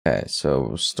Okay,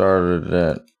 so started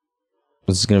at.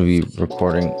 This is gonna be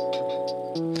recording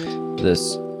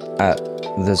this at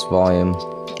this volume.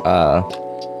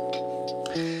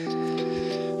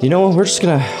 You know what? I'm just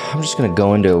gonna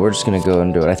go into it. We're just gonna go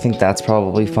into it. I think that's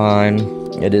probably fine.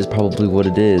 It is probably what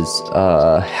it is.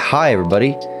 Hi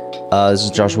everybody. This is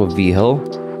Joshua V. Hill.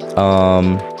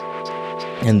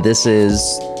 And this is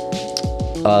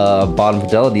Bottom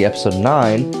Fidelity episode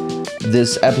 9.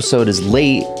 This episode is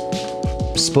late.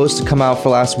 Supposed to come out for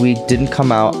last week, didn't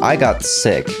come out. I got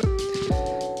sick.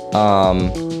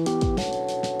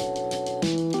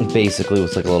 Basically it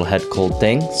was like a little head cold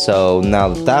thing. So now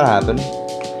that happened,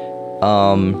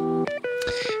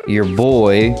 your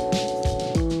boy,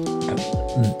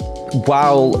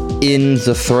 while in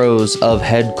the throes of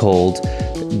head cold,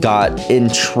 got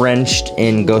entrenched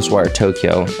in Ghostwire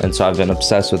Tokyo, and so I've been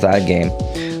obsessed with that game.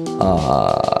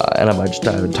 And I might just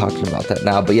dive into talking about that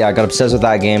now, but yeah, I got obsessed with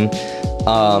that game.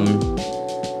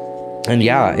 And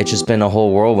yeah, it's just been a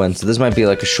whole whirlwind. So this might be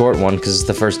like a short one because it's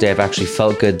the first day I've actually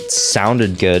felt good,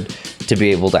 sounded good to be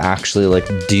able to actually like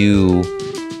do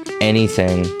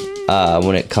anything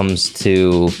when it comes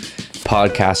to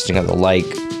podcasting or the like.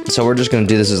 So we're just gonna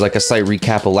do this as like a slight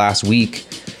recap of last week.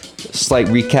 Slight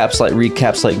recap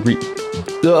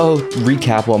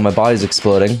while my body's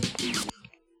exploding.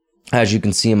 As you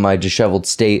can see in my disheveled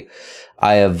state,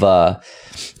 I have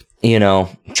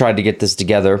tried to get this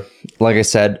together. Like I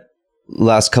said,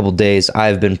 last couple days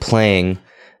I've been playing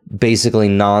basically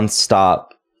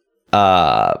non-stop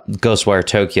Ghostwire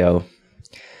Tokyo,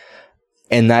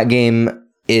 and that game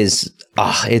is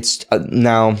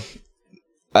now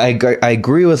I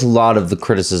agree with a lot of the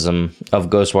criticism of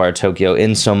Ghostwire Tokyo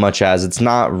in so much as it's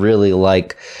not really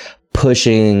like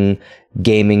pushing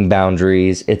gaming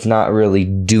boundaries. It's not really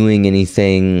doing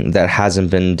anything that hasn't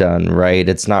been done, right?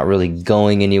 It's not really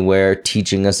going anywhere,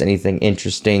 teaching us anything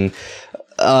interesting,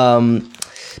 in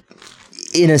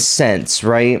a sense,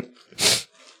 right?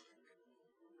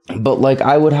 But like,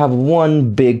 I would have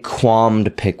one big qualm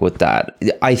to pick with that.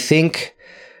 I think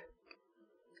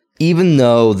even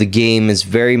though the game is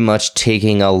very much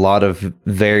taking a lot of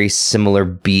very similar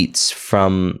beats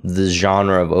from the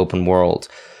genre of open world,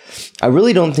 I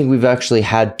really don't think we've actually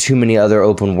had too many other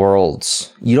open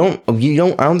worlds. I don't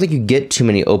think you get too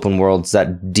many open worlds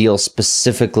that deal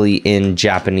specifically in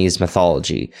Japanese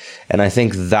mythology. And I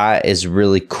think that is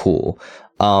really cool.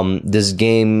 This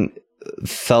game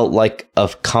felt like a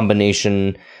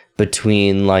combination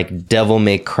between like Devil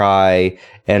May Cry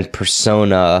and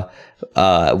Persona,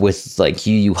 with like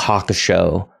Yu Yu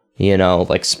Hakusho,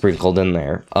 like sprinkled in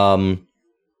there.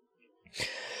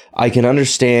 I can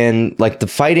understand, like, the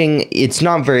fighting, it's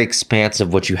not very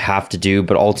expansive what you have to do,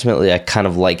 but ultimately I kind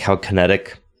of like how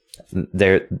kinetic,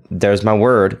 there's my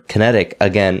word, kinetic,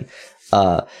 again.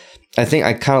 I think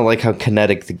I kind of like how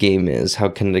kinetic the game is, how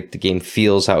kinetic the game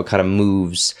feels, how it kind of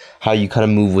moves, how you kind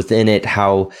of move within it,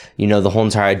 how, the whole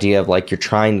entire idea of, like, you're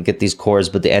trying to get these cores,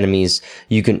 but the enemies,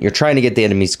 you're trying to get the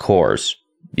enemy's cores,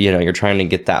 you're trying to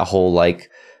get that whole,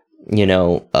 like,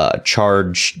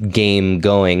 charge game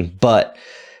going, but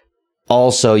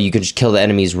also, you could just kill the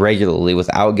enemies regularly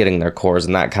without getting their cores,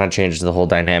 and that kind of changes the whole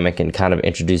dynamic and kind of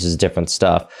introduces different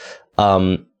stuff.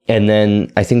 And then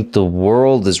I think the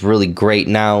world is really great.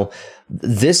 Now,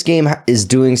 this game is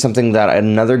doing something that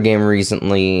another game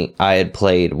recently I had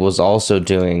played was also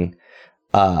doing,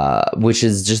 which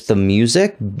is just the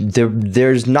music.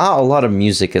 There's not a lot of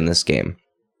music in this game.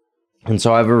 And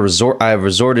so I have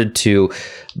resorted to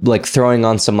like throwing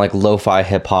on some like lo-fi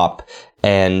hip hop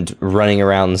and running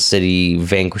around the city,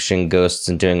 vanquishing ghosts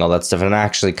and doing all that stuff. And it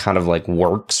actually kind of like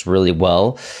works really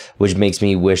well, which makes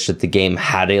me wish that the game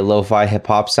had a lo-fi hip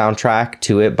hop soundtrack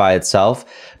to it by itself,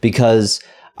 because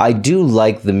I do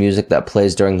like the music that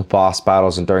plays during the boss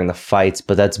battles and during the fights,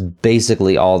 but that's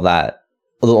basically all that.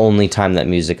 The only time that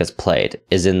music is played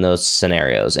is in those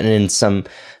scenarios and in some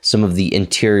of the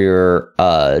interior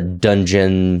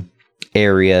dungeon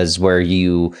areas where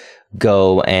you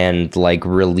go and like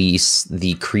release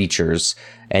the creatures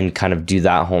and kind of do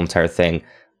that whole entire thing.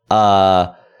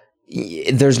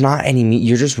 There's not any,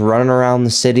 you're just running around the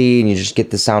city and you just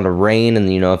get the sound of rain. And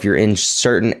if you're in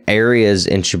certain areas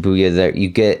in Shibuya, that you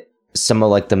get some of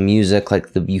like the music, like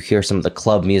you hear some of the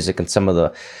club music and some of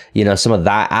the, some of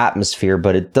that atmosphere,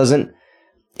 but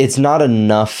it's not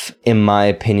enough, in my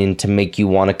opinion, to make you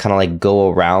want to kind of like go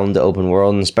around the open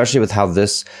world, and especially with how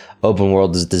this open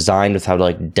world is designed, with how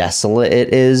like desolate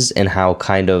it is, and how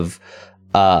kind of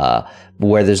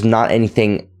where there's not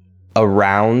anything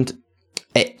around.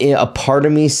 A part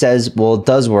of me says, well, it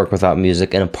does work without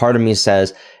music, and a part of me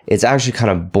says it's actually kind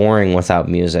of boring without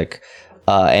music.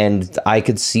 And I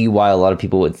could see why a lot of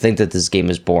people would think that this game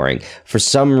is boring. For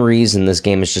some reason, this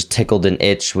game has just tickled an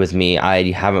itch with me.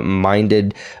 I haven't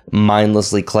minded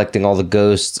mindlessly collecting all the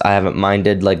ghosts. I haven't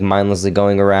minded like mindlessly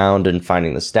going around and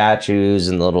finding the statues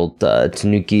and the little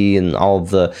tanuki and all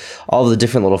the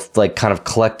different little like kind of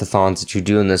collectathons that you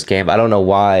do in this game. I don't know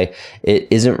why it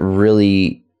isn't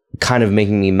really kind of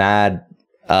making me mad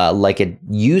like it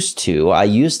used to. I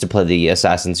used to play the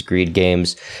Assassin's Creed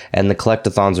games, and the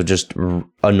collectathons would just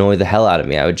annoy the hell out of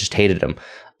me. I would just hated them.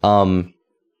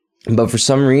 But for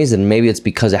some reason, maybe it's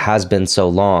because it has been so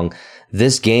long,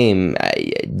 this game,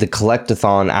 the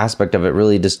collectathon aspect of it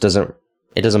really just doesn't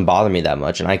bother me that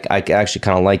much, and I actually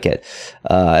kind of like it.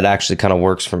 It actually kind of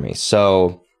works for me.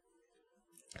 So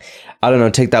I don't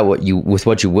know, take that with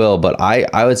what you will, but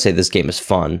I would say this game is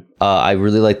fun. I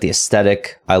really like the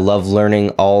aesthetic. I love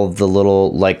learning all the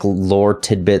little like lore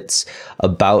tidbits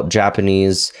about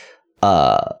Japanese,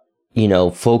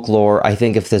 folklore. I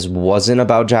think if this wasn't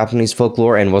about Japanese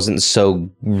folklore and wasn't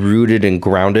so rooted and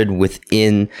grounded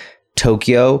within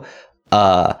Tokyo,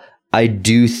 I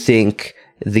do think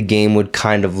the game would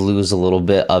kind of lose a little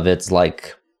bit of its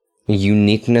like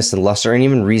uniqueness and luster and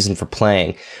even reason for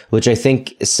playing, which I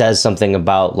think says something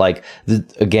about like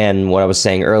again what I was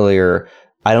saying earlier.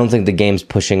 I don't think the game's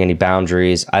pushing any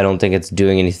boundaries. I don't think it's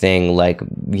doing anything like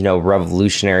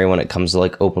revolutionary when it comes to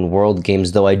like open world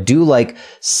games, though I do like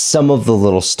some of the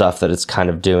little stuff that it's kind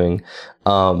of doing,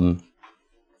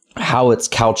 how it's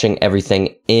couching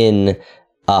everything in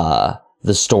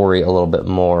the story a little bit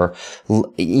more.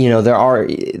 There are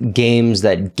games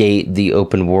that gate the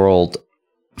open world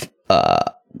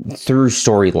through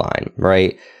storyline,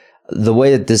 right? The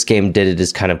way that this game did it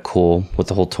is kind of cool with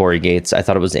the whole Torii gates. I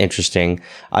thought it was interesting.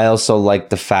 I also like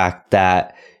the fact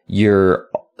that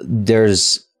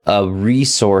there's a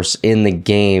resource in the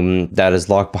game that is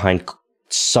locked behind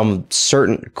some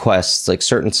certain quests, like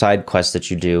certain side quests that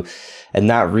you do, and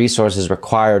that resource is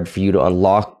required for you to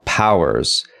unlock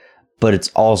powers, but it's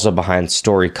also behind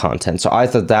story content. So I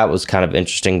thought that was kind of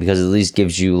interesting because it at least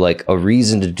gives you like a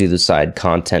reason to do the side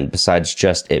content besides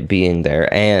just it being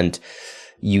there, and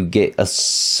you get a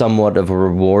somewhat of a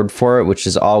reward for it, which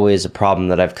is always a problem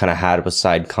that I've kind of had with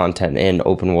side content in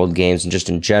open world games and just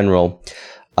in general,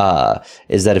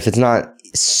 is that if it's not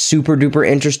super duper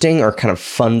interesting or kind of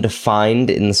fun to find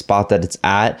in the spot that it's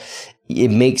at,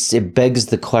 it begs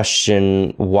the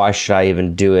question, why should I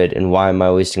even do it, and why am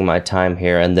I wasting my time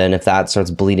here? And then if that starts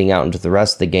bleeding out into the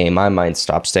rest of the game, I might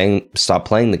stop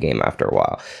playing the game after a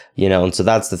while, and so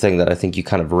that's the thing that I think you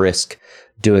kind of risk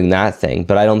doing that thing.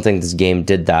 But I don't think this game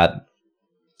did that.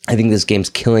 I think this game's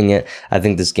killing it. I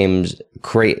think this game's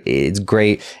great. It's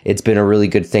great. It's been a really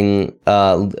good thing,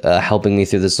 helping me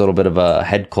through this little bit of a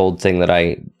head cold thing that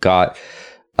I got,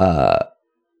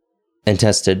 and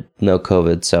tested, no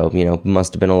COVID, so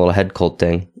must have been a little head cold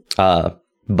thing.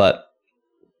 But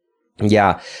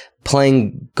yeah,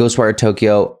 playing Ghostwire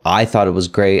Tokyo, I thought it was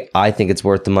great. I think it's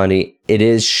worth the money. It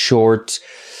is short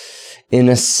in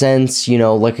a sense,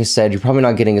 like I said, you're probably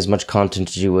not getting as much content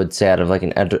as you would say out of like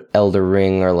an Elder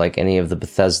Ring or like any of the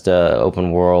Bethesda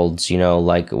open worlds,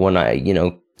 like when I,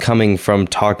 coming from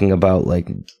talking about like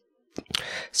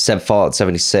Fallout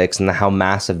 76 and how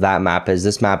massive that map is.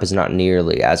 This map is not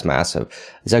nearly as massive.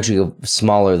 It's actually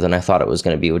smaller than I thought it was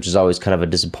going to be, which is always kind of a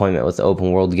disappointment with the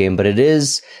open world game, but it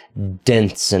is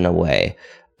dense in a way.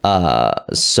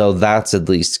 So that's at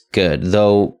least good.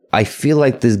 Though I feel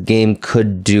like this game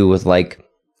could do with like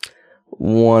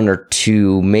one or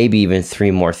two, maybe even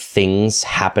three more things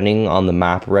happening on the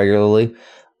map regularly,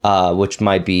 which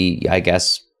might be, I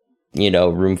guess,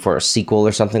 room for a sequel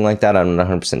or something like that. I'm not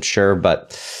 100% sure,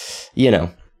 but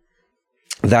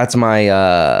that's my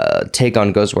take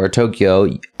on Ghostwire Tokyo.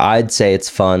 I'd say it's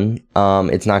fun.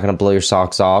 It's not going to blow your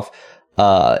socks off.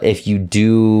 If you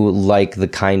do like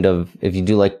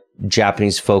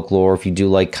Japanese folklore, if you do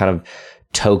like kind of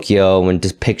Tokyo and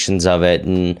depictions of it,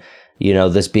 and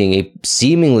this being a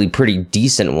seemingly pretty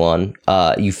decent one,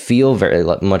 you feel very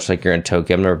much like you're in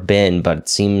Tokyo. I've never been, but it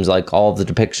seems like all of the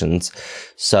depictions.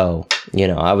 So,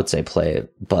 I would say play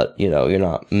it, but, you're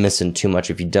not missing too much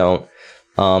if you don't.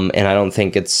 And I don't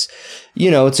think it's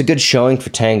a good showing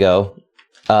for Tango.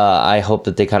 I hope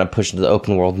that they kind of push into the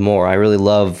open world more. I really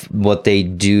love what they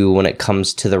do when it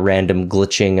comes to the random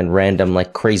glitching and random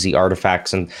like crazy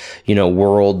artifacts and,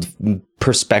 world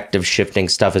perspective shifting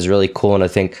stuff is really cool. And I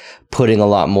think putting a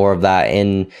lot more of that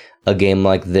in a game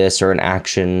like this or an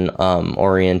action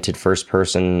oriented first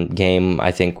person game,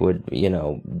 I think would,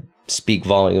 speak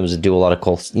volumes and do a lot of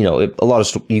cool,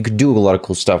 you could do a lot of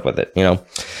cool stuff with it,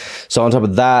 So on top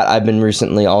of that, I've been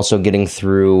recently also getting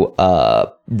through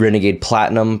Renegade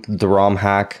Platinum, the ROM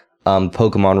hack,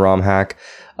 Pokemon ROM hack.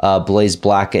 Blaze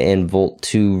Black and Volt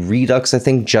 2 Redux, I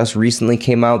think, just recently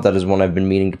came out. That is one I've been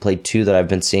meaning to play too, that I've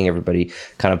been seeing everybody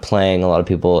kind of playing. A lot of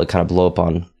people kind of blow up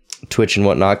on Twitch and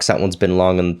whatnot, because that one's been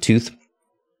long in the tooth.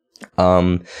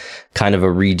 Kind of a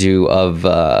redo of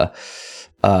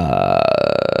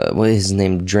what is his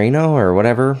name, Drano or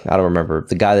whatever, I don't remember,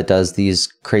 the guy that does these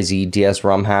crazy DS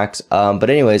ROM hacks. But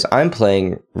anyways, I'm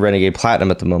playing Renegade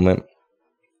Platinum at the moment,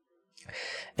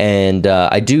 and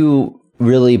I do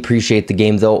really appreciate the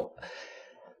game, though.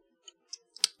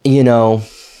 You know,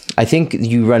 I think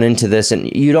you run into this,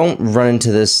 and you don't run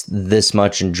into this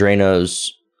much in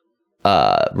Drano's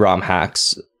ROM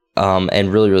hacks,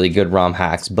 and really good ROM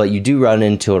hacks, but you do run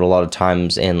into it a lot of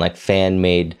times in like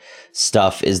fan-made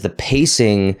stuff. Is the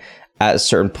pacing at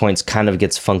certain points kind of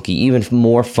gets funky, even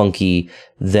more funky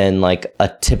than like a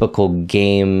typical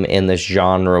game in this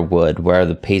genre would, where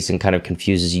the pacing kind of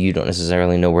confuses you. You don't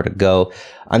necessarily know where to go.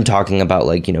 I'm talking about,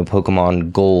 like, you know,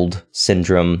 Pokemon Gold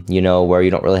syndrome, you know, where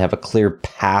you don't really have a clear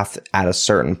path at a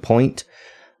certain point.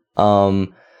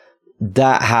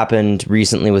 That happened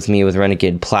recently with me with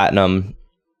Renegade Platinum,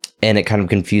 and it kind of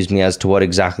confused me as to what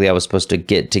exactly I was supposed to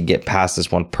get past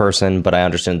this one person. But I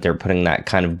understand they're putting that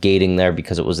kind of gating there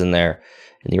because it was in there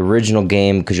in the original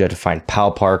game, because you had to find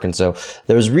Pal Park, and so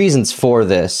there was reasons for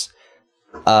this.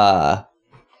 But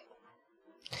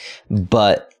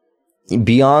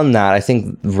beyond that, I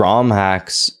think ROM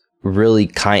hacks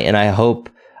really and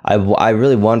I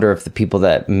really wonder if the people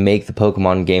that make the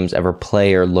Pokemon games ever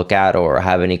play or look at or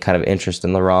have any kind of interest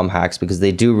in the ROM hacks, because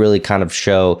they do really kind of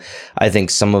show, I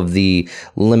think, some of the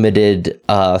limited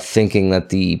thinking that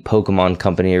the Pokemon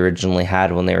company originally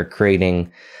had when they were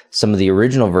creating some of the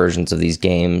original versions of these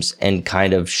games, and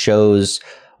kind of shows,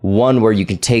 one, where you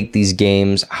can take these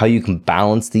games, how you can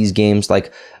balance these games.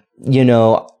 Like, you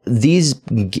know, these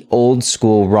old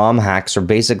school ROM hacks are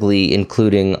basically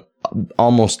including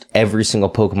almost every single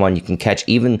Pokemon you can catch,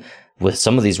 even with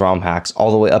some of these ROM hacks,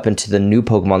 all the way up into the new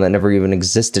Pokemon that never even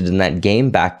existed in that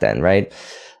game back then, right?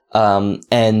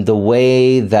 And the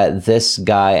way that this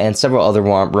guy and several other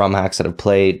ROM hacks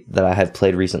that I have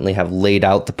played recently have laid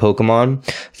out the Pokemon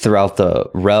throughout the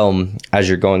realm as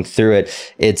you're going through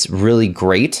it, it's really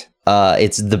great.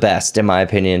 It's the best, in my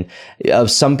opinion.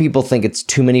 Some people think it's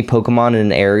too many Pokemon in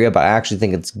an area, but I actually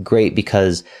think it's great,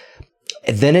 because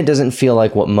then it doesn't feel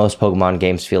like what most Pokemon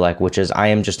games feel like, which is I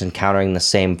am just encountering the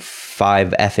same 5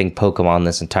 effing Pokemon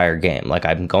this entire game. Like,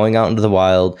 I'm going out into the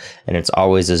wild and it's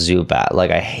always a Zubat. Like,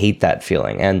 I hate that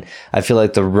feeling. And I feel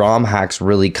like the ROM hacks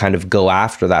really kind of go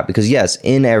after that, because yes,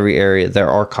 in every area there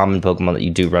are common Pokemon that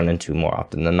you do run into more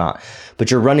often than not,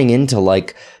 but you're running into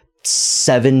like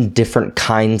 7 different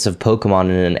kinds of Pokemon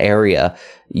in an area,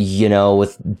 you know,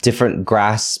 with different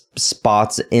grass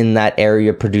spots in that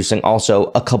area producing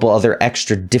also a couple other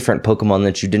extra different Pokemon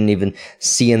that you didn't even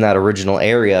see in that original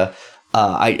area.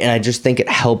 I just think it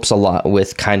helps a lot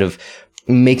with kind of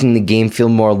making the game feel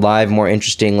more alive, more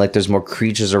interesting. Like, there's more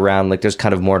creatures around, like there's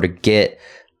kind of more to get,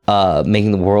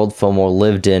 making the world feel more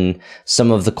lived in. Some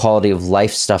of the quality of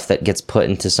life stuff that gets put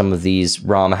into some of these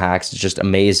ROM hacks is just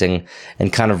amazing,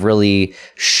 and kind of really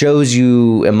shows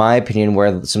you, in my opinion,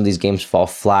 where some of these games fall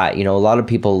flat. You know, a lot of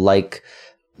people like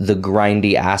the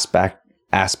grindy aspect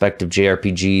of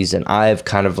JRPGs, and I've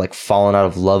kind of like fallen out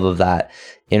of love of that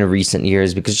in recent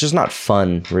years, because it's just not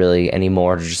fun really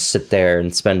anymore to just sit there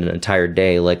and spend an entire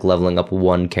day like leveling up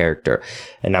one character,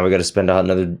 and now we got to spend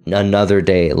another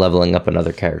day leveling up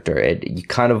another character. You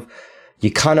kind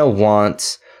of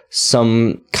want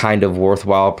some kind of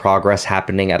worthwhile progress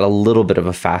happening at a little bit of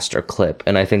a faster clip,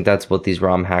 and I think that's what these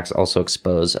ROM hacks also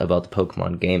expose about the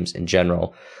Pokemon games in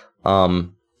general.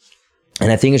 And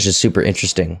I think it's just super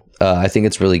interesting. I think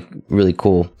it's really, really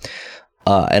cool,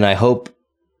 and I hope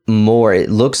more. It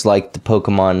looks like the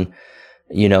Pokemon,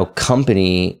 you know,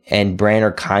 company and brand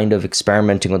are kind of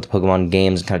experimenting with the Pokemon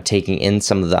games and kind of taking in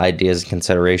some of the ideas and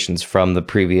considerations from the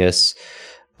previous,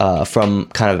 from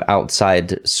kind of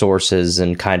outside sources,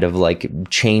 and kind of like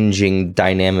changing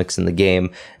dynamics in the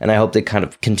game. And I hope they kind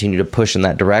of continue to push in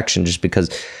that direction, just because,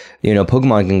 you know,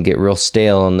 Pokemon can get real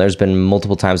stale, and there's been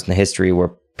multiple times in the history where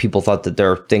people thought that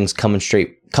there are things coming for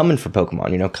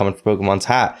Pokemon, you know, coming for Pokemon's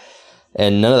hat,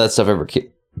 and none of that stuff ever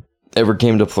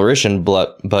came to fruition,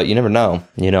 but you never know,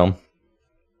 you know.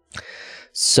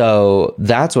 So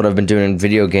that's what I've been doing in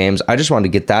video games. I just wanted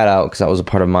to get that out because that was a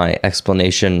part of my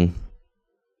explanation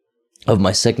of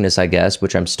my sickness, I guess,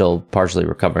 which I'm still partially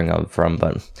recovering from,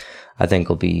 but I think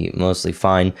will be mostly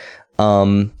fine.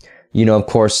 you know, of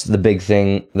course, the big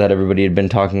thing that everybody had been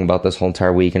talking about this whole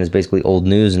entire week and is basically old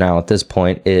news now at this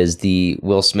point is the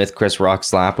Will Smith Chris Rock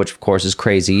slap, which of course is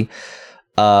crazy.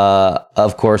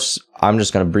 Of course, I'm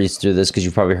just going to breeze through this because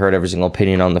you've probably heard every single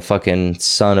opinion on the fucking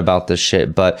Sun about this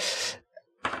shit, but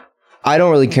I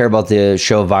don't really care about the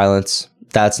show of violence.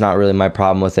 That's not really my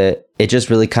problem with it. It just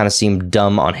really kind of seemed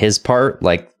dumb on his part.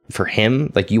 Like, for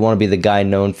him, like, you want to be the guy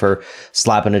known for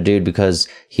slapping a dude because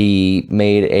he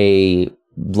made a,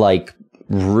 like,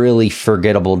 really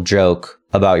forgettable joke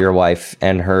about your wife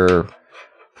and her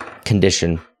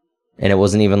condition. And it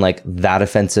wasn't even, like, that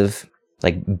offensive,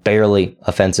 like, barely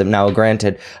offensive. Now,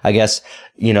 granted, I guess,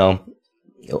 you know,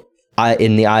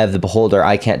 in the eye of the beholder,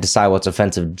 I can't decide what's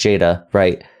offensive, Jada,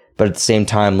 right? But at the same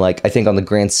time, like, I think on the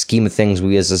grand scheme of things,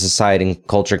 we as a society and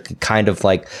culture can kind of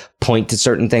like point to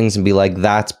certain things and be like,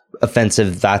 that's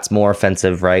offensive, that's more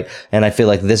offensive, right? And I feel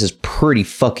like this is pretty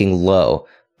fucking low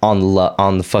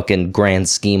on the fucking grand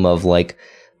scheme of, like,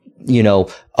 you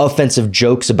know, offensive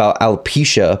jokes about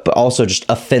alopecia, but also just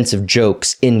offensive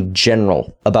jokes in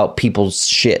general about people's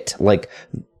shit, like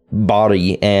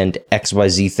body and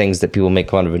XYZ things that people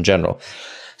make fun of in general.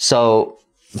 So,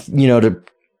 you know, to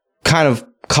kind of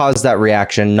cause that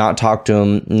reaction, not talk to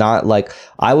him, not like,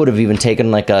 I would have even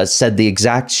taken like said the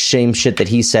exact same shit that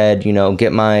he said, you know,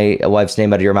 get my wife's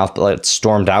name out of your mouth, but like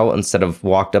stormed out instead of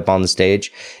walked up on the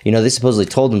stage. You know, they supposedly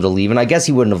told him to leave, and I guess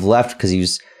he wouldn't have left because he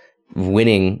was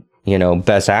winning, you know,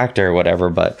 best actor or whatever,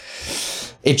 but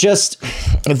it just,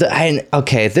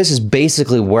 okay, this is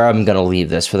basically where I'm going to leave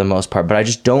this for the most part, but I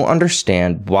just don't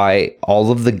understand why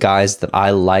all of the guys that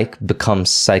I like become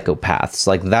psychopaths.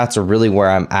 Like, that's really where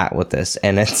I'm at with this,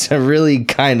 and it's really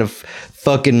kind of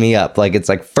fucking me up. Like, it's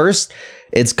like, first,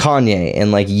 it's Kanye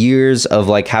and like years of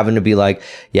like having to be like,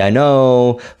 yeah, I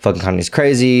know fucking Kanye's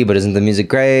crazy, but isn't the music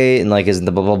great? And like, isn't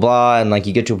the blah, blah, blah. And like,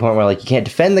 you get to a point where like, you can't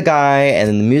defend the guy, and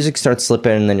then the music starts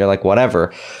slipping, and then you're like,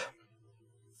 whatever.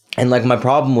 And like, my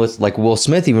problem with like Will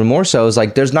Smith even more so is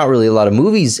like, there's not really a lot of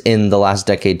movies in the last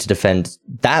decade to defend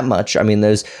that much. I mean,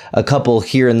 there's a couple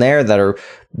here and there that are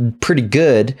pretty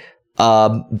good,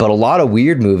 but a lot of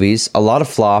weird movies, a lot of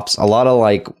flops, a lot of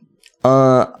like,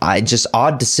 just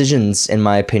odd decisions in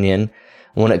my opinion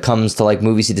when it comes to like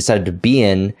movies he decided to be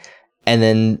in. And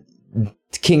then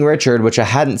King Richard, which I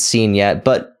hadn't seen yet,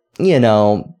 but you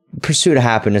know, Pursuit of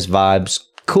Happiness vibes,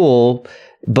 cool.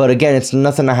 But again, it's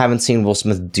nothing I haven't seen Will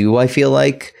Smith do, I feel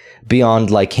like,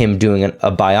 beyond like him doing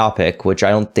a biopic, which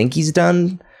I don't think he's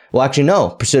done. Well, actually, no,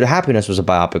 Pursuit of Happiness was a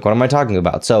biopic. What am I talking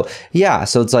about? So yeah,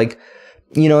 so it's like,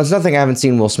 you know, it's nothing I haven't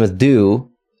seen Will Smith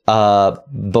do, but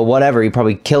whatever, he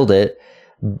probably killed it.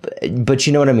 But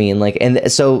you know what I mean? Like,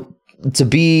 and so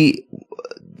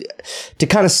to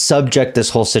kind of subject this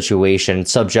whole situation,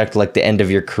 subject like the end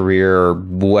of your career or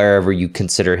wherever you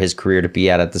consider his career to be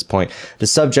at this point, to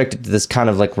subject it to this kind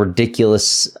of like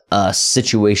ridiculous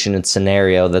situation and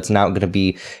scenario that's now going to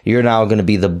be, you're now going to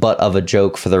be the butt of a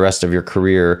joke for the rest of your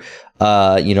career.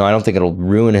 You know, I don't think it'll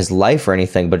ruin his life or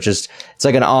anything, but just, it's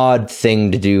like an odd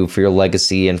thing to do for your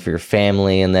legacy and for your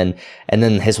family. And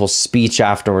then his whole speech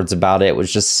afterwards about it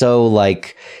was just so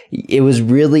like,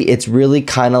 it's really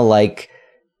kind of like,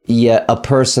 yeah, a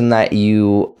person that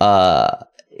you,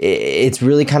 it's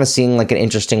really kind of seeing like an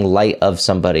interesting light of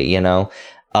somebody, you know?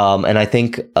 And I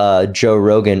think Joe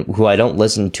Rogan, who I don't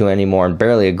listen to anymore and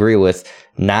barely agree with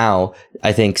now,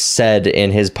 I think said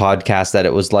in his podcast that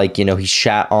it was like, you know, he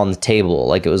shat on the table.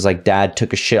 Like, it was like dad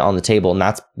took a shit on the table, and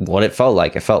that's what it felt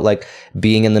like. It felt like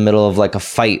being in the middle of like a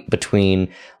fight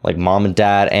between like mom and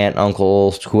dad, aunt,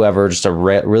 uncle, whoever, just a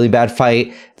really bad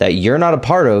fight that you're not a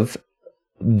part of,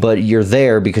 but you're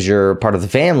there because you're part of the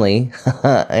family.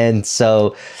 And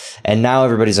now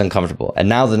everybody's uncomfortable. And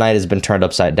now the night has been turned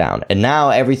upside down. And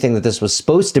now everything that this was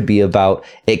supposed to be about,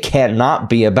 it cannot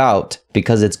be about,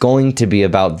 because it's going to be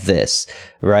about this,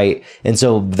 right? And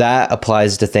so that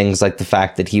applies to things like the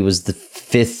fact that he was the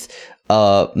fifth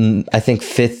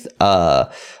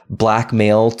black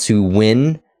male to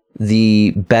win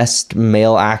the Best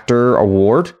Male Actor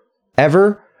award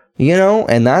ever. You know,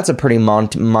 and that's a pretty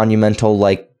monumental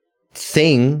like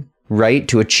thing, right,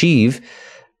 to achieve,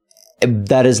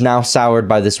 that is now soured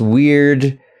by this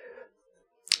weird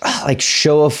like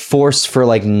show of force for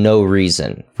like no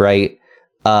reason, right?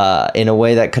 In a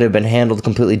way that could have been handled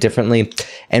completely differently,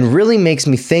 and really makes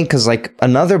me think, because like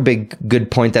another big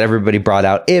good point that everybody brought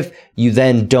out, if you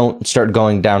then don't start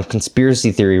going down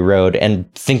conspiracy theory road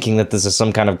and thinking that this is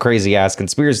some kind of crazy ass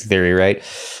conspiracy theory, right?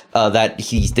 That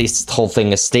this whole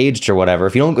thing is staged or whatever.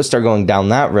 If you don't start going down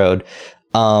that road,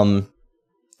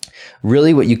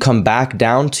 really what you come back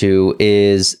down to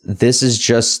is this is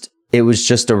just it was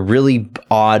just a really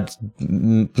odd,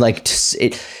 like,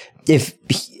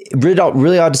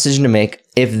 really odd decision to make.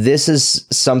 If this is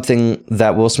something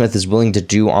that Will Smith is willing to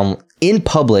do in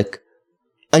public,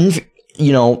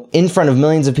 in front of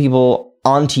millions of people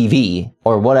on TV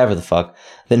or whatever the fuck,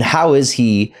 then how is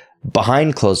he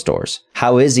behind closed doors?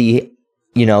 How is he,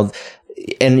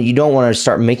 and you don't want to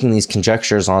start making these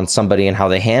conjectures on somebody and how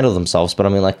they handle themselves. But I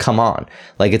mean, like, come on,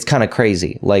 like, it's kind of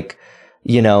crazy. Like,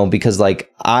 because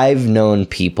like I've known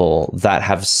people that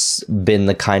have been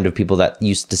the kind of people that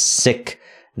used to sick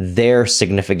their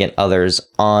significant others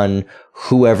on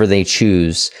whoever they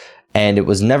choose. And it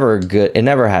was never good. It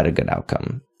never had a good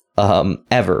outcome,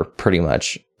 ever, pretty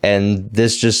much. And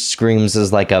this just screams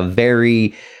as like a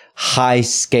very high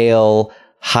scale,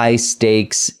 high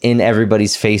stakes, in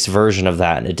everybody's face version of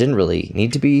that. And it didn't really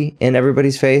need to be in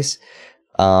everybody's face.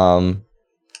 And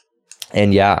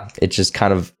yeah, it just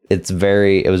kind of, it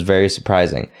was very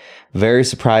surprising. Very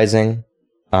surprising.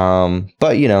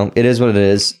 But it is what it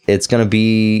is. It's going to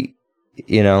be,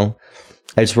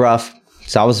 it's rough.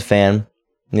 So I was a fan,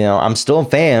 I'm still a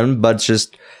fan, but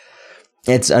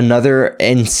it's another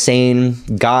insane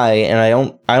guy.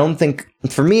 And I don't think,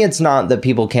 for me, it's not that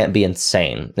people can't be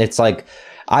insane. It's like,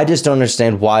 I just don't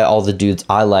understand why all the dudes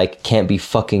I like can't be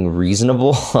fucking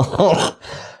reasonable,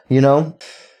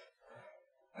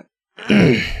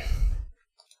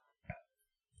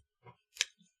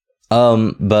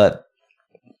 But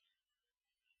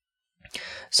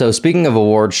so speaking of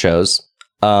award shows,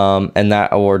 and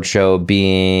that award show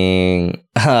being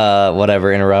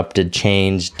whatever, interrupted,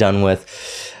 changed, done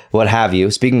with, what have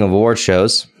you. Speaking of award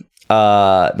shows,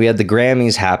 we had the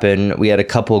Grammys happen. We had a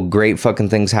couple great fucking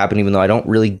things happen, even though I don't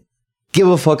really give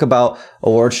a fuck about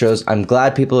award shows. I'm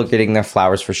glad people are getting their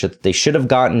flowers for shit that they should have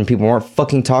gotten. People weren't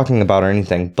fucking talking about or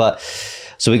anything. But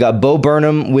so we got Bo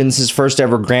Burnham wins his first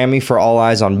ever Grammy for All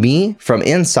Eyes on Me from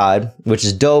Inside, which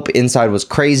is dope. Inside was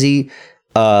crazy,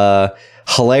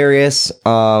 hilarious,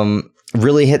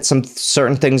 really hit some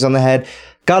certain things on the head.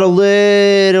 Got a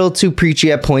little too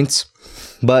preachy at points,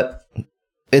 but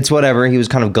it's whatever. He was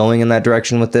kind of going in that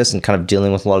direction with this and kind of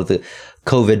dealing with a lot of the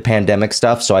COVID pandemic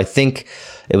stuff. So I think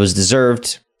it was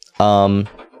deserved.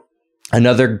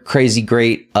 Another crazy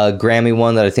great Grammy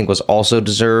one that I think was also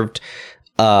deserved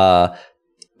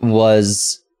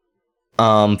was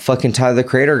fucking Tyler, the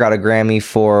Creator, got a Grammy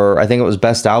for, I think it was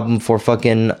best album for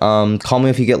fucking Call Me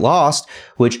If You Get Lost,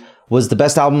 which was the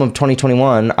best album of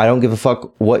 2021. I don't give a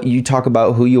fuck what you talk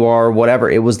about, who you are,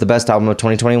 whatever. It was the best album of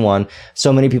 2021.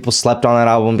 So many people slept on that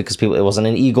album because it wasn't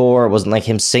an Igor, it wasn't like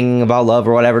him singing about love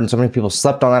or whatever. And so many people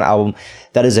slept on that album.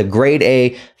 That is a grade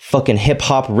A fucking hip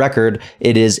hop record.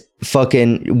 It is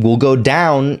fucking, will go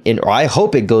down in, or I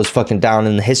hope it goes fucking down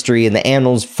in the history, in the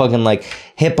annals, fucking like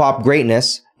hip hop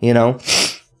greatness,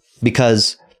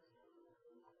 because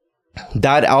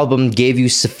that album gave you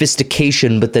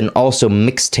sophistication, but then also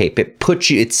mixtape.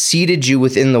 It seated you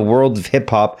within the world of hip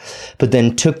hop, but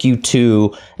then took you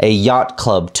to a yacht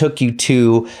club, took you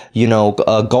to,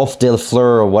 a Golf de la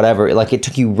Fleur or whatever. Like, it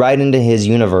took you right into his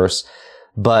universe.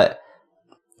 But,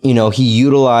 he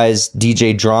utilized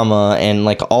DJ Drama and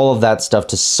like all of that stuff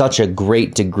to such a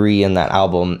great degree in that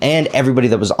album. And everybody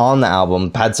that was on the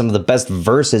album had some of the best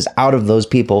verses out of those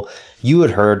people you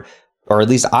had heard, or at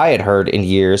least I had heard in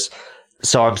years.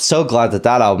 So I'm so glad that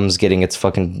album's getting its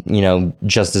fucking,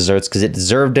 just desserts, because it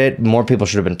deserved it. More people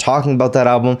should have been talking about that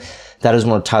album. That is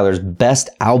one of Tyler's best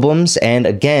albums. And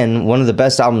again, one of the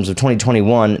best albums of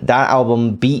 2021. That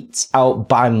album beats out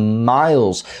by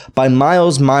miles. It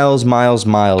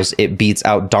beats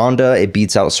out Donda. It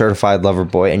beats out Certified Lover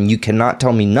Boy. And you cannot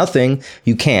tell me nothing.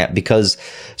 You can't, because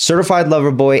Certified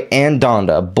Lover Boy and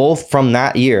Donda, both from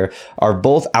that year, are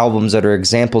both albums that are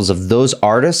examples of those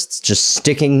artists just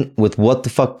sticking with what the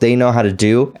fuck they know how to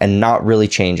do and not really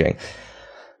changing.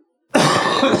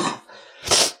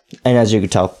 And as you can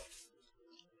tell,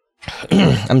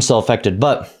 I'm still affected,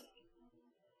 but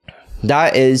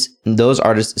that is those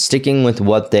artists sticking with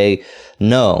what they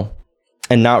know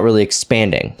and not really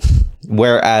expanding.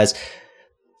 Whereas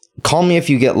Call Me If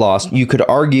You Get Lost, you could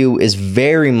argue, is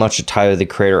very much a Tyler, the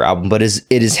Creator album, but it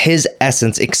is his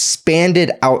essence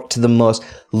expanded out to the most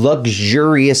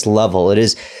luxurious level. It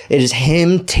is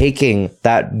him taking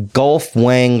that Golf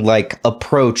Wang like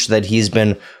approach that he's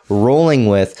been rolling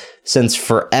with since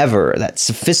forever, that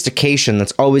sophistication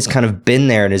that's always kind of been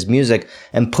there in his music,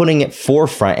 and putting it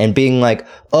forefront and being like,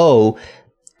 oh,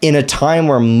 in a time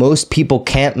where most people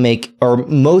can't make, or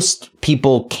most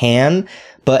people can,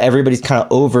 but everybody's kind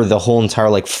of over the whole entire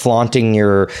like flaunting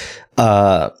your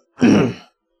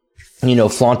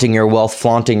flaunting your wealth,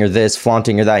 flaunting your this,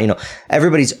 flaunting your that.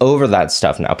 Everybody's over that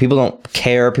stuff now. People don't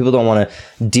care. People don't want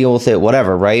to deal with it,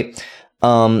 whatever, right?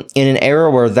 In an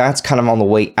era where that's kind of on the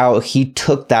way out, he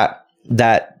took that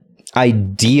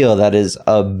idea that is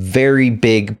a very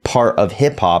big part of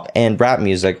hip hop and rap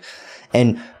music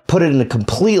and put it in a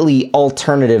completely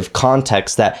alternative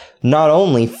context that not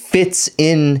only fits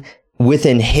in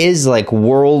within his like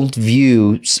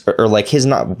worldview, or like his,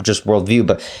 not just worldview,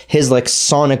 but his like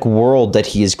sonic world that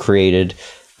he has created.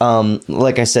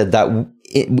 Like I said, that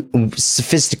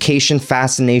sophistication,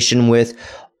 fascination with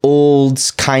old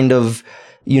kind of,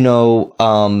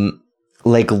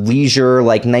 like leisure,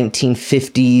 like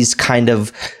 1950s kind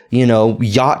of,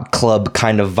 yacht club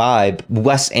kind of vibe.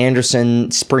 Wes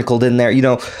Anderson sprinkled in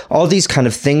there, all these kind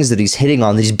of things that he's hitting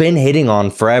on, that he's been hitting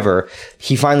on forever.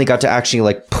 He finally got to actually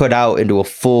like put out into a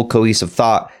full cohesive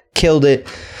thought. Killed it.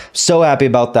 So happy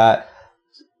about that.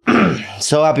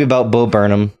 So happy about Bo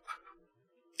Burnham.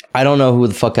 I don't know who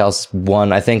the fuck else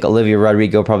won. I think Olivia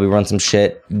Rodrigo probably run some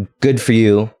shit. Good for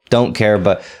you. Don't care,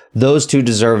 but those two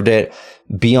deserved it.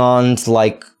 Beyond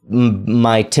like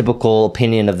my typical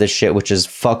opinion of this shit, which is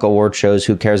fuck award shows.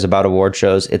 Who cares about award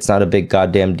shows? It's not a big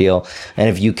goddamn deal. And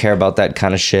if you care about that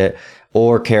kind of shit,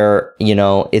 or care,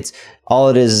 it's all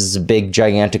it is a big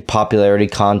gigantic popularity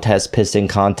contest, pissing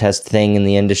contest thing in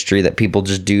the industry that people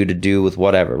just do to do with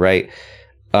whatever, right?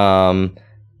 And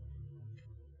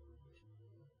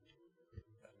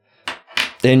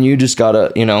you just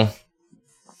gotta,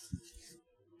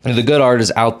 the good art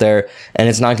is out there, and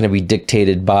it's not going to be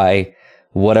dictated by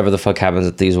whatever the fuck happens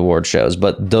at these award shows.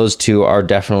 But those two are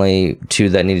definitely two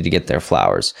that needed to get their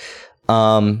flowers.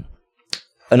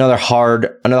 Another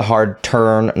hard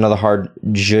turn, another hard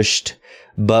just.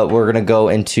 But we're gonna go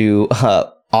into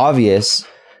obvious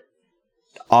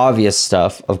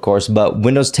stuff, of course. But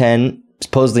Windows 10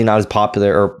 supposedly not as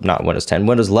popular, or not Windows 10,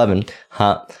 Windows 11,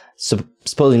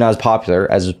 supposedly not as popular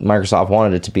as Microsoft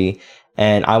wanted it to be,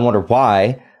 and I wonder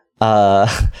why.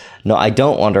 No, I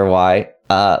don't wonder why.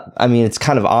 I mean, it's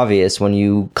kind of obvious when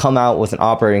you come out with an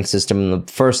operating system, and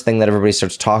the first thing that everybody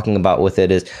starts talking about with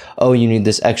it is, oh, you need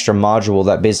this extra module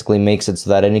that basically makes it so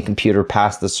that any computer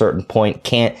past a certain point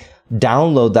can't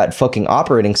download that fucking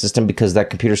operating system because that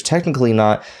computer's technically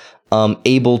not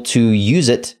able to use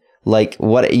it. Like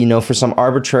what, for some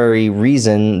arbitrary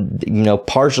reason,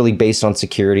 partially based on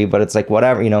security, but it's like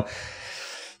whatever,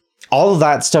 all of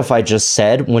that stuff I just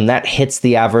said, when that hits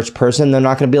the average person, they're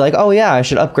not going to be like, oh yeah, I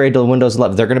should upgrade to Windows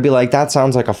 11. They're going to be like, that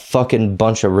sounds like a fucking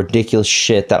bunch of ridiculous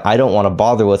shit that I don't want to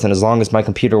bother with. And as long as my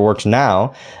computer works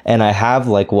now, and I have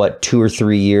like, 2 or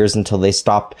 3 years until they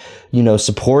stop,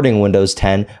 supporting Windows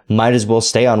 10, might as well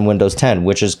stay on Windows 10,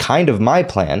 which is kind of my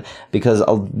plan, because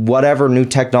whatever new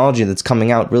technology that's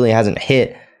coming out really hasn't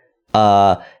hit,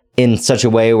 in such a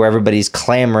way where everybody's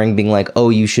clamoring, being like, oh,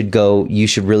 you should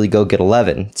really go get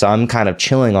 11. So I'm kind of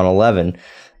chilling on 11.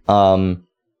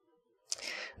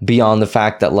 Beyond the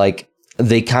fact that like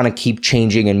they kind of keep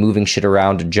changing and moving shit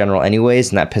around in general anyways,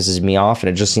 and that pisses me off. And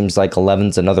it just seems like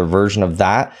 11's another version of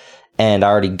that. And I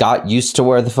already got used to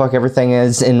where the fuck everything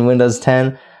is in Windows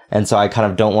 10. And so I kind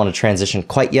of don't want to transition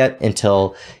quite yet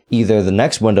until either the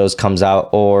next Windows comes out,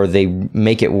 or they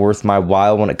make it worth my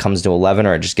while when it comes to 11,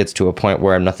 or it just gets to a point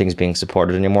where nothing's being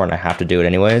supported anymore and I have to do it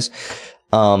anyways.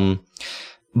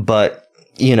 But,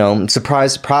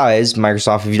 surprise, surprise,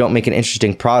 Microsoft, if you don't make an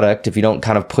interesting product, if you don't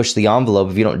kind of push the envelope,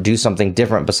 if you don't do something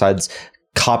different besides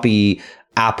copy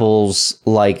Apple's,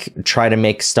 like, try to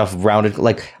make stuff rounded.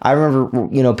 Like, I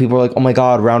remember, people were like, oh my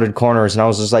God, rounded corners. And I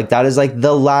was just like, that is like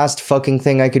the last fucking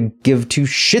thing I could give two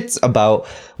shits about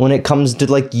when it comes to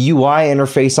like UI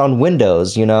interface on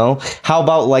Windows, How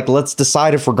about like, let's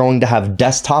decide if we're going to have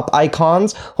desktop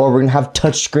icons or we're going to have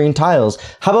touchscreen tiles.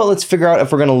 How about let's figure out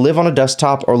if we're going to live on a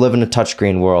desktop or live in a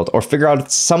touchscreen world, or figure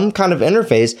out some kind of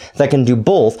interface that can do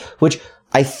both, which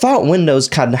I thought Windows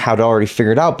kind of had already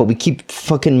figured out, but we keep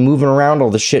fucking moving around all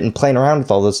this shit and playing around with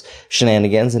all those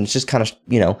shenanigans, and it's just kind of,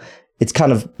 it's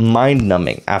kind of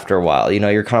mind-numbing after a while.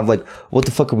 You're kind of like, what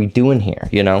the fuck are we doing here,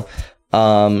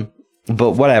 But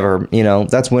whatever,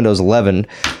 that's Windows 11.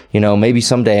 Maybe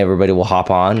someday everybody will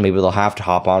hop on. Maybe they'll have to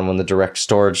hop on when the direct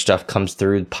storage stuff comes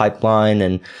through the pipeline,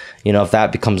 and, if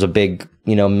that becomes a big,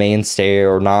 mainstay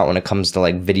or not when it comes to,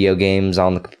 like, video games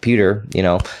on the computer,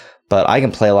 But I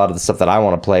can play a lot of the stuff that I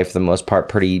want to play for the most part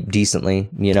pretty decently,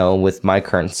 with my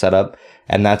current setup.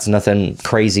 And that's nothing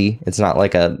crazy. It's not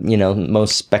like a,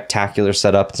 most spectacular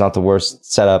setup. It's not the worst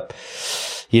setup.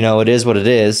 It is what it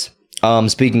is.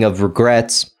 Speaking of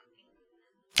regrets,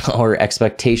 or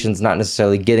expectations not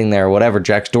necessarily getting there or whatever.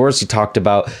 Jack Dorsey talked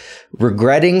about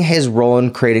regretting his role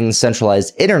in creating the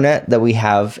centralized internet that we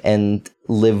have and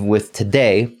live with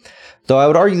today. Though I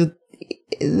would argue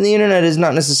the internet is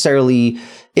not necessarily,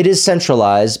 it is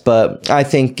centralized, but I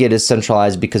think it is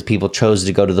centralized because people chose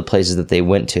to go to the places that they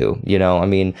went to. You know, I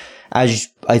mean, as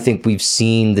I think we've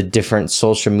seen the different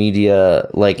social media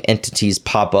like entities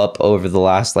pop up over the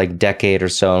last like decade or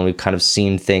so, and we've kind of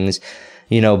seen things,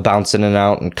 you know, bounce in and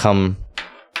out and come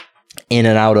in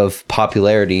and out of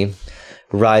popularity,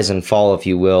 rise and fall, if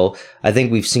you will. I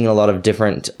think we've seen a lot of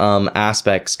different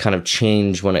aspects kind of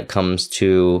change when it comes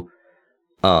to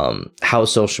how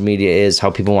social media is,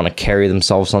 how people want to carry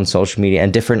themselves on social media,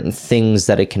 and different things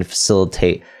that it can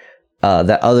facilitate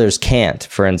that others can't.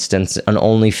 For instance, an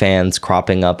OnlyFans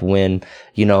cropping up when,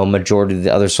 you know, majority of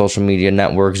the other social media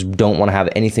networks don't want to have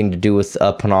anything to do with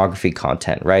pornography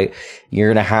content, right? You're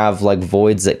going to have like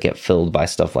voids that get filled by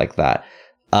stuff like that.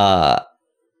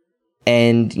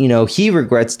 And, you know, he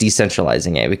regrets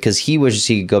decentralizing it because he wishes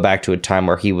he could go back to a time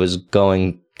where he was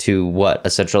going to a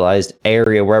centralized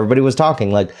area where everybody was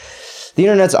talking. Like, the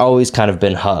internet's always kind of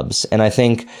been hubs. And I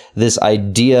think this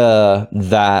idea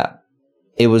that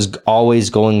it was always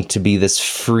going to be this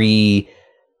free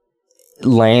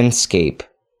landscape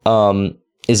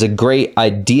is a great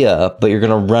idea, but you're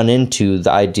going to run into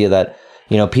the idea that,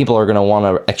 you know, people are going to want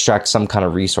to extract some kind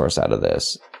of resource out of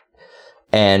this.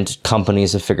 And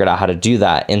companies have figured out how to do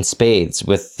that in spades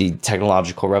with the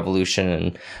technological revolution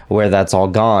and where that's all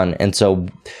gone. And so,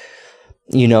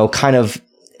 you know, kind of,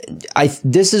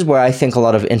 this is where I think a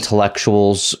lot of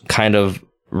intellectuals kind of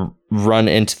run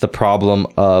into the problem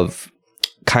of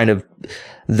kind of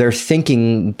the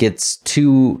thinking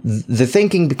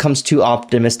becomes too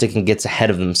optimistic and gets ahead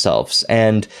of themselves.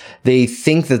 And they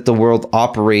think that the world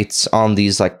operates on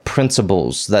these like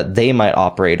principles that they might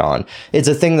operate on. It's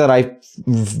a thing that I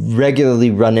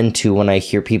regularly run into when I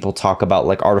hear people talk about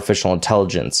like artificial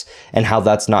intelligence and how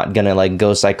that's not gonna like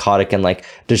go psychotic and like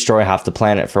destroy half the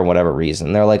planet for whatever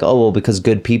reason. They're like, oh, well, because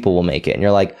good people will make it. And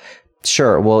you're like,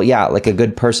 sure, well, yeah, like a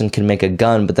good person can make a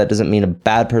gun, but that doesn't mean a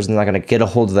bad person's not going to get a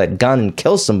hold of that gun and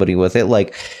kill somebody with it.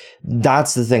 Like,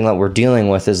 that's the thing that we're dealing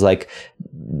with, is like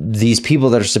these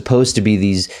people that are supposed to be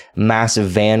these massive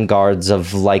vanguards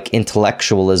of like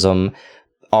intellectualism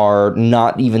are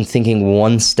not even thinking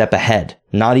one step ahead.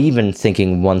 Not even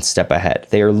thinking one step ahead.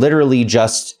 They are literally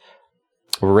just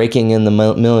raking in the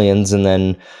millions and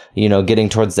then, you know, getting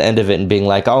towards the end of it and being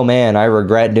like, oh man, I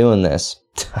regret doing this.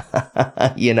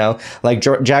 You know, like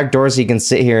Jack Dorsey can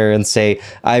sit here and say,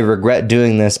 I regret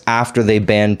doing this after they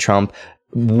banned Trump,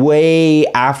 way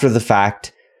after the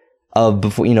fact of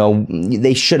before, you know,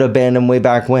 they should have banned him way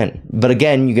back when. But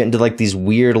again, you get into like these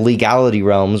weird legality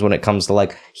realms when it comes to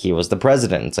like, he was the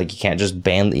president. It's like, you can't just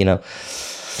ban, you know.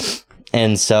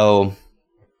 And so,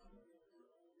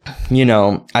 you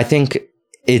know, I think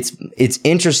it's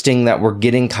interesting that we're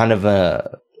getting kind of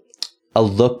a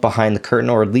look behind the curtain,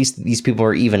 or at least these people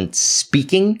are even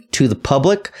speaking to the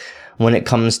public when it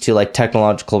comes to like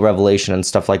technological revelation and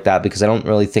stuff like that, because I don't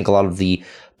really think a lot of the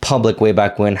public way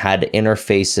back when had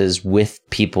interfaces with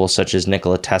people such as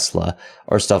Nikola Tesla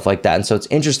or stuff like that. And so it's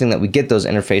interesting that we get those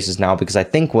interfaces now, because I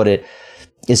think what it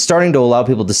is starting to allow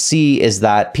people to see is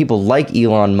that people like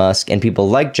Elon Musk and people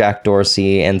like Jack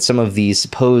Dorsey and some of these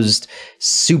supposed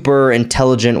super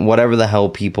intelligent, whatever the hell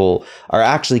people are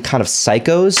actually kind of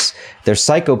psychos. They're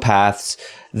psychopaths.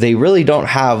 They really don't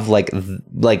have like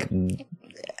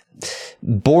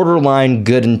borderline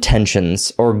good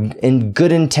intentions, or in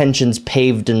good intentions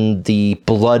paved in the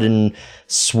blood and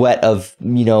sweat of,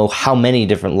 you know, how many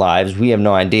different lives. We have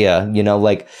no idea, you know,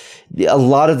 like a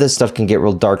lot of this stuff can get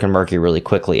real dark and murky really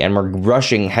quickly, and we're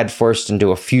rushing headfirst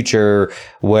into a future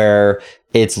where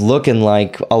it's looking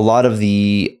like a lot of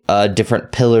the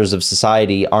different pillars of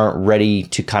society aren't ready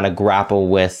to kind of grapple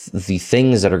with the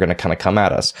things that are going to kind of come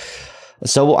at us.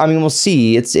 So, I mean, we'll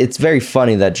see. It's very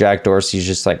funny that Jack Dorsey's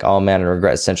just like, oh man, I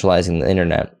regret centralizing the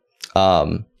internet.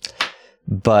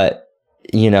 But,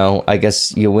 you know, I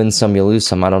guess you win some, you lose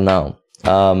some. I don't know.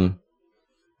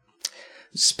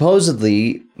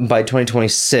 Supposedly, by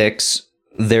 2026,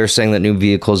 they're saying that new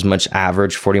vehicles much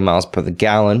average 40 miles per the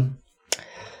gallon.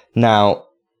 Now,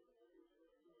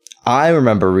 I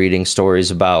remember reading stories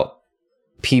about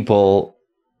people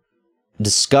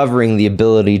discovering the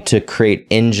ability to create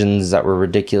engines that were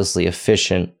ridiculously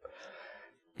efficient,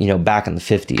 you know, back in the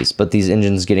 50s. But these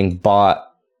engines getting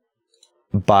bought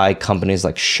by companies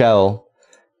like Shell,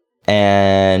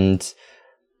 and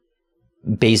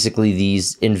basically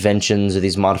these inventions or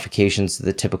these modifications to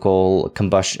the typical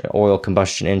oil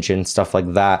combustion engine, stuff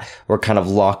like that, were kind of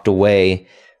locked away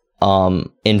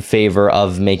in favor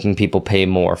of making people pay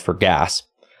more for gas,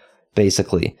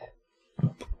 basically.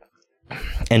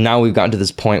 And now we've gotten to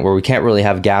this point where we can't really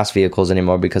have gas vehicles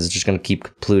anymore because it's just going to keep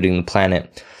polluting the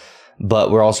planet.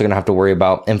 But we're also going to have to worry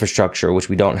about infrastructure, which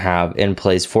we don't have in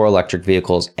place for electric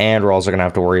vehicles. And we're also going to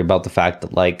have to worry about the fact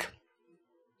that, like,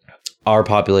 our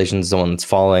population is the one that's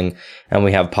falling, and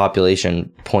we have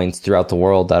population points throughout the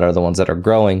world that are the ones that are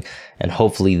growing. And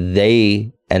hopefully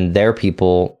they and their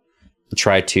people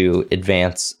try to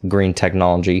advance green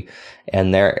technology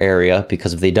in their area,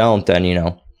 because if they don't, then, you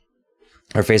know,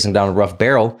 are facing down a rough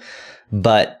barrel.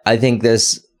 But I think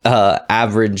this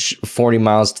average 40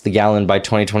 miles to the gallon by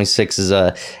 2026 is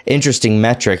a interesting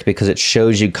metric, because it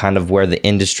shows you kind of where the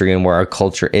industry and where our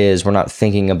culture is. We're not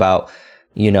thinking about,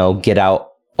 you know, get out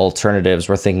alternatives.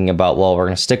 We're thinking about, well, we're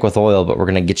going to stick with oil, but we're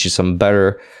going to get you some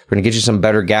better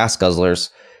gas guzzlers.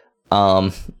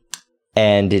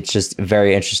 And it's just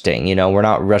very interesting. You know, we're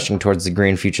not rushing towards the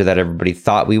green future that everybody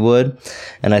thought we would.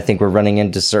 And I think we're running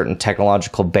into certain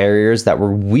technological barriers that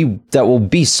will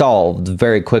be solved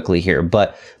very quickly here,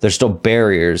 but there's still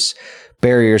barriers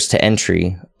to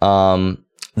entry.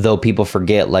 Though people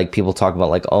forget, like, people talk about,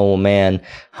 like, oh man,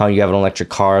 how you have an electric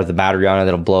car, the battery on it,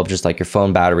 that'll blow up just like your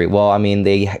phone battery. Well, I mean,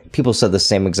 people said the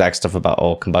same exact stuff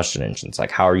about combustion engines. Like,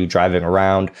 how are you driving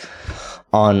around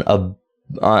on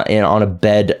a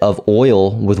bed of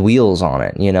oil with wheels on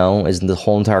it? You know, isn't the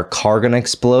whole entire car gonna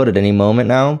explode at any moment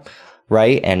now,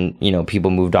 right? And, you know,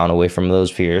 people moved on away from those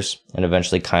fears and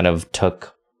eventually kind of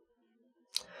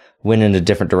went in a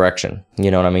different direction.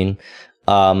 You know what I mean?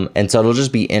 And so it'll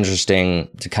just be interesting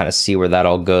to kind of see where that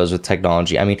all goes with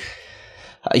technology. I mean,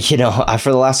 you know,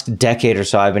 for the last decade or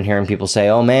so, I've been hearing people say,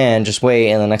 oh man, just wait,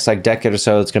 in the next like decade or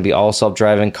so, it's going to be all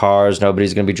self-driving cars.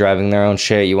 Nobody's going to be driving their own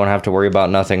shit. You won't have to worry about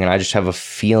nothing. And I just have a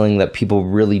feeling that people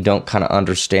really don't kind of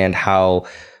understand how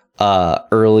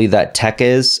early that tech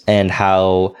is, and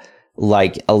how,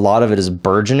 like, a lot of it is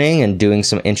burgeoning and doing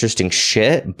some interesting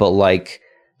shit. But, like,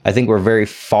 I think we're very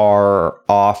far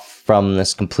off from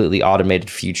this completely automated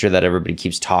future that everybody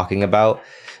keeps talking about.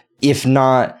 If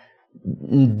not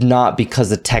because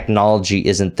the technology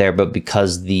isn't there, but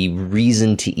because the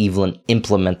reason to even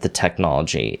implement the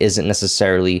technology isn't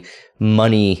necessarily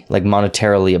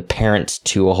monetarily apparent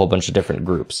to a whole bunch of different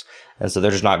groups. And so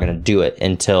they're just not going to do it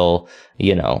until,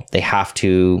 you know, they have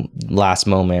to, last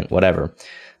moment, whatever.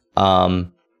 But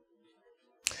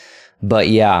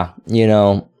yeah, you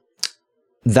know,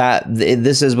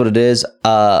 this is what it is.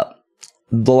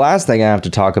 The last thing I have to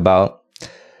talk about,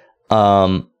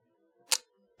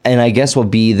 and I guess will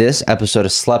be this episode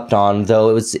of Slept On,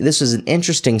 though this was an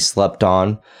interesting Slept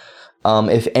On.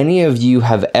 If any of you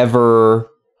have ever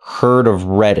heard of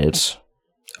Reddit,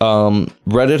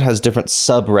 Reddit has different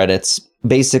subreddits,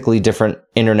 basically different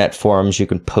internet forums you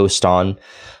can post on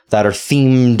that are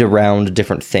themed around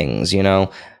different things, you know,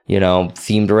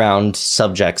 themed around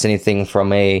subjects, anything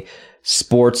from a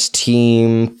sports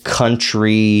team,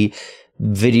 country,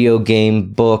 video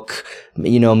game, book,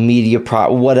 you know, media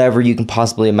whatever you can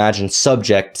possibly imagine,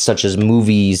 subject such as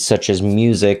movies, such as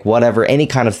music, whatever, any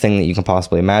kind of thing that you can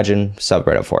possibly imagine,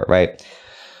 subreddit for it, right?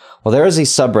 Well, there is a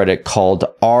subreddit called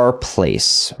Our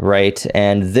Place, right?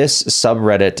 And this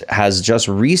subreddit has just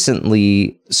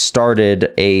recently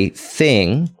started a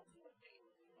thing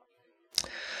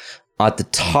at the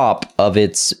top of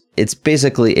it's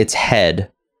basically its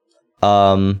head.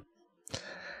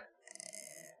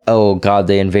 Oh god,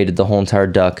 they invaded the whole entire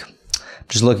duck.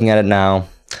 Just looking at it now.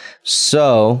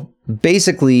 So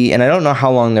basically, and I don't know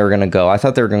how long they were going to go. I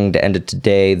thought they were going to end it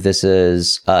today. This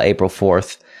is April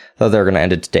 4th. I thought they were going to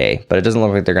end it today, but it doesn't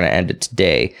look like they're going to end it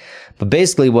today. But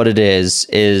basically what it is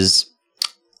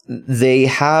they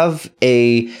have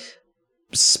a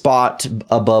spot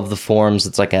above the forums.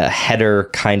 It's like a header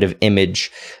kind of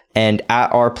image. And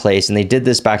at Our Place, and they did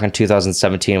this back in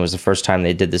 2017, it was the first time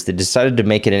they did this, they decided to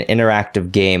make it an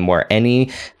interactive game where any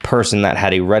person that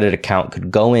had a Reddit account could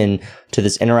go in to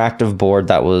this interactive board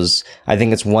that was, I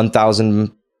think it's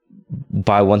 1,000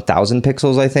 by 1,000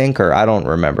 pixels, I think, or I don't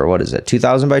remember. What is it?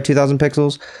 2,000 by 2,000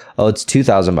 pixels? Oh, it's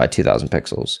 2,000 by 2,000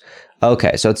 pixels.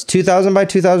 Okay, so it's 2,000 by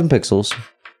 2,000 pixels.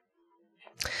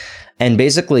 And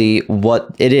basically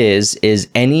what it is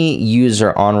any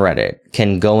user on Reddit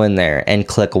can go in there and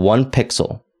click one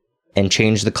pixel and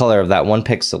change the color of that one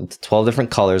pixel to 12 different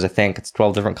colors. I think it's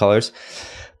 12 different colors.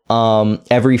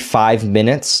 every 5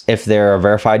 minutes if they're a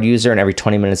verified user, and every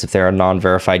 20 minutes if they're a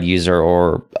non-verified user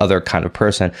or other kind of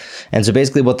person. And so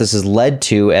basically what this has led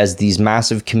to as these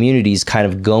massive communities kind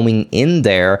of going in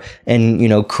there and, you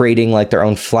know, creating like their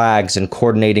own flags and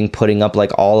coordinating, putting up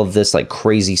like all of this like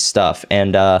crazy stuff.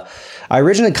 And I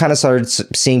originally kind of started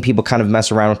seeing people kind of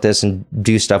mess around with this and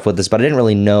do stuff with this, but I didn't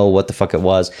really know what the fuck it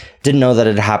was. Didn't know that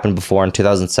it had happened before in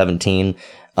 2017.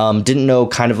 Didn't know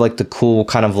kind of like the cool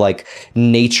kind of like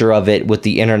nature of it with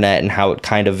the internet and how it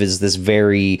kind of is this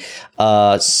very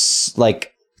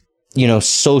like, you know,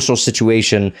 social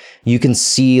situation. You can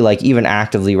see like even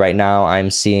actively right now,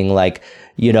 I'm seeing like,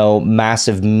 you know,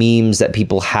 massive memes that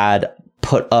people had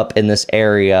put up in this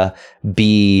area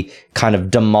be kind of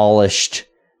demolished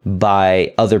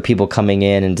by other people coming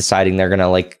in and deciding they're gonna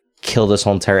like kill this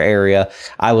whole entire area.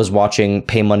 I was watching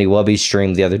Pay Money Wubby's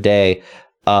stream the other day,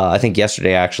 I think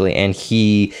yesterday actually, and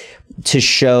he, to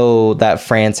show that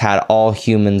France had all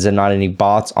humans and not any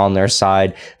bots on their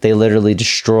side, they literally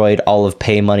destroyed all of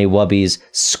Pay Money Wubby's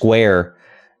square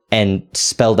and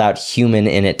spelled out human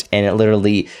in it, and it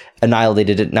literally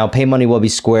annihilated it. Now Pay Money Wubby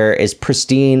Square is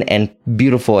pristine and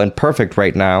beautiful and perfect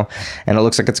right now, and it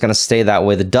looks like it's going to stay that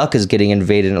way. The duck is getting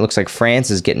invaded, and it looks like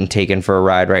France is getting taken for a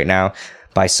ride right now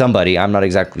by somebody. I'm not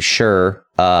exactly sure.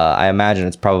 I imagine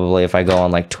it's probably, if I go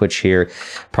on like Twitch here,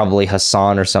 probably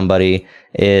Hassan or somebody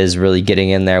is really getting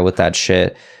in there with that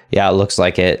shit. Yeah, it looks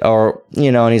like it. Or,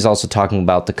 you know, and he's also talking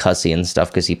about the cussy and stuff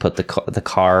because he put the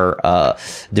car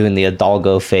doing the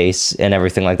Hidalgo face and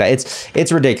everything like that.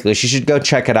 It's ridiculous. You should go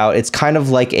check it out. It's kind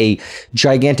of like a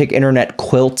gigantic internet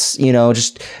quilt, you know,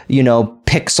 just, you know,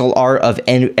 pixel art of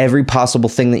every possible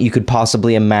thing that you could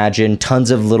possibly imagine.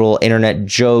 Tons of little internet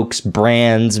jokes,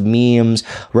 brands, memes,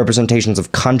 representations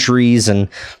of countries and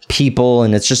people.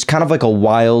 And it's just kind of like a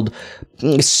wild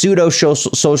pseudo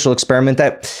social experiment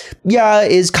that, yeah,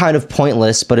 is kind of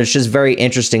pointless, but it's just very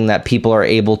interesting that people are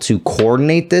able to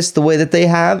coordinate this the way that they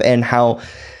have, and how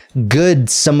good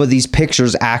some of these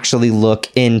pictures actually look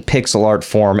in pixel art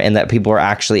form, and that people are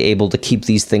actually able to keep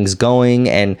these things going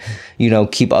and, you know,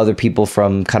 keep other people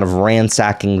from kind of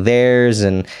ransacking theirs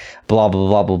and blah, blah,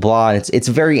 blah, blah, blah. And it's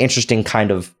a very interesting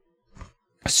kind of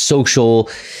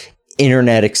social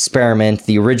internet experiment.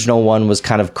 The original one was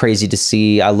kind of crazy to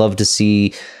see. I love to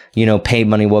see, you know, Pay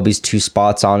Money Wubby's 2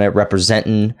 spots on it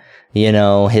representing, you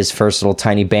know, his first little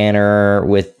tiny banner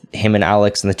with him and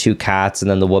Alex and the 2 cats,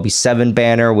 and then the Wubby 7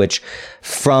 banner, which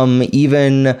from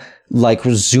even like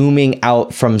zooming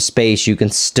out from space, you can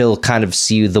still kind of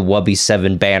see the Wubby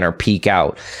 7 banner peek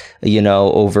out, you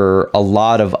know, over a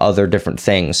lot of other different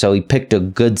things. So he picked a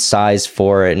good size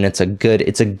for it, and it's a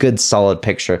good solid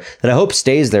picture that I hope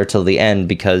stays there till the end,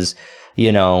 because,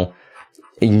 you know,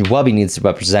 Wubby needs to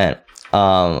represent,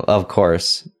 of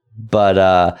course.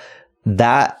 But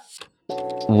that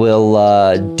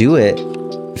will do it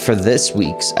for this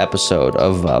week's episode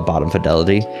of Bottom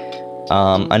Fidelity.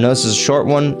 I know this is a short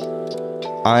one.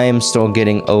 I am still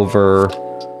getting over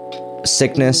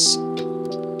sickness,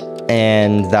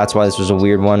 and that's why this was a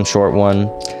weird one, short one.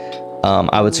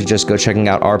 I would suggest go checking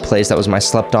out Our Place. That was my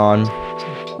slept on.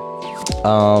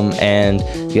 And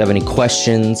if you have any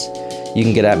questions, you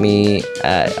can get at me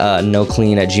at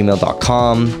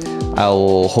noclean@gmail.com. I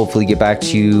will hopefully get back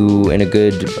to you in a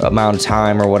good amount of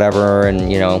time or whatever,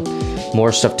 and, you know,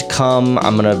 more stuff to come.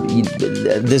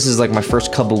 This is like my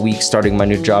first couple weeks starting my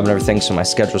new job and everything, so my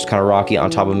schedule's kind of rocky on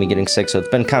top of me getting sick, so it's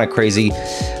been kind of crazy,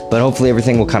 but hopefully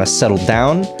everything will kind of settle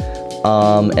down,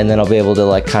 and then I'll be able to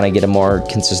like kind of get a more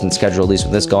consistent schedule, at least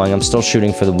with this going. I'm still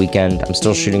shooting for the weekend. I'm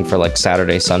still shooting for like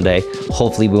Saturday, Sunday.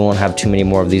 Hopefully we won't have too many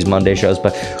more of these Monday shows,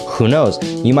 but who knows?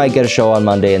 You might get a show on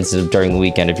Monday instead of during the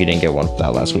weekend if you didn't get one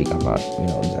that last week. I'm not, you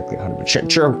know, exactly 100%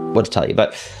 sure what to tell you,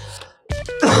 but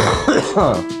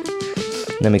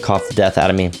let me cough the death out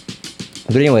of me.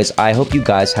 But anyways, I hope you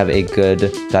guys have a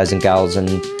good, guys and gals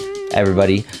and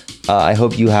everybody, I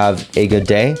hope you have a good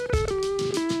day.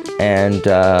 And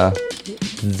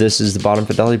this is the Bottom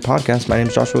Fidelity Podcast. My name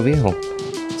is Joshua Viejo.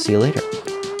 See you later.